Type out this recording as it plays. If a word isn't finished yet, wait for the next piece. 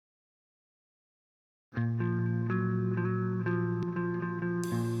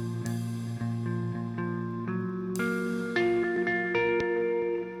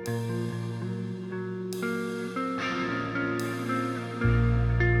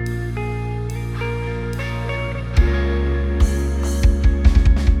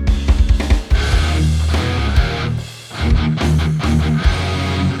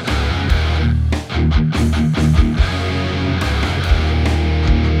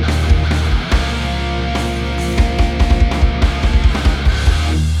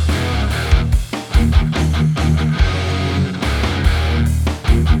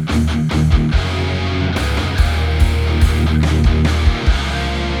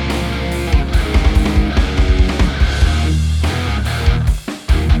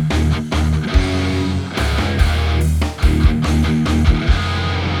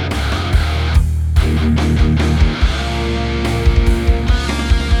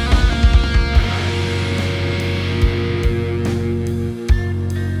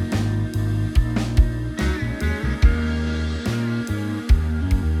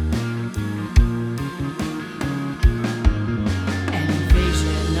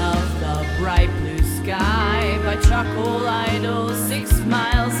pole idol 6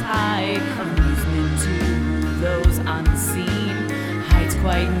 miles high. Amusement to those unseen hides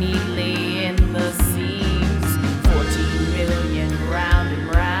quite neatly in the seams. 14 million round and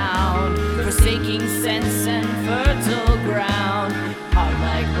round, forsaking sense and fertile ground. Hard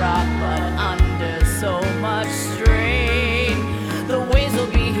like rock, but under so much strain. The waves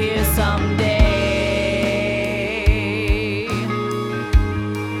will be here someday.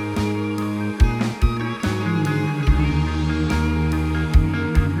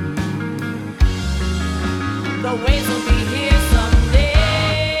 The waves will be here someday.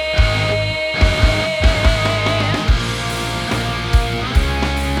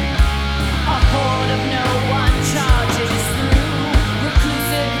 A horde of no one charges through,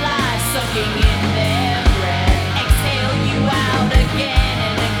 reclusive lives sucking in their breath. Exhale you out again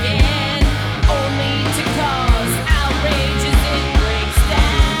and again, only to cause outrage as it breaks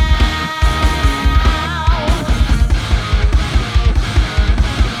down.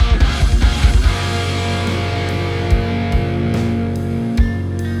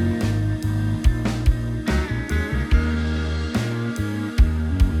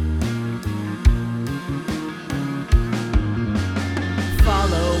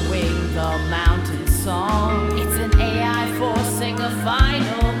 Following the mountain song, it's an AI forcing a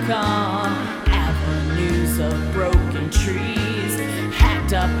final calm. Avenues of broken trees,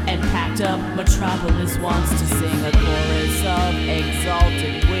 hacked up and packed up. Metropolis wants to sing a chorus of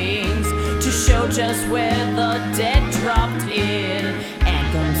exalted wings to show just where the dead dropped in.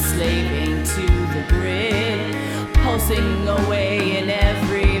 Anthem slaving to the grid, pulsing away in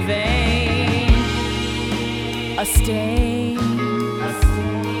every vein. A stain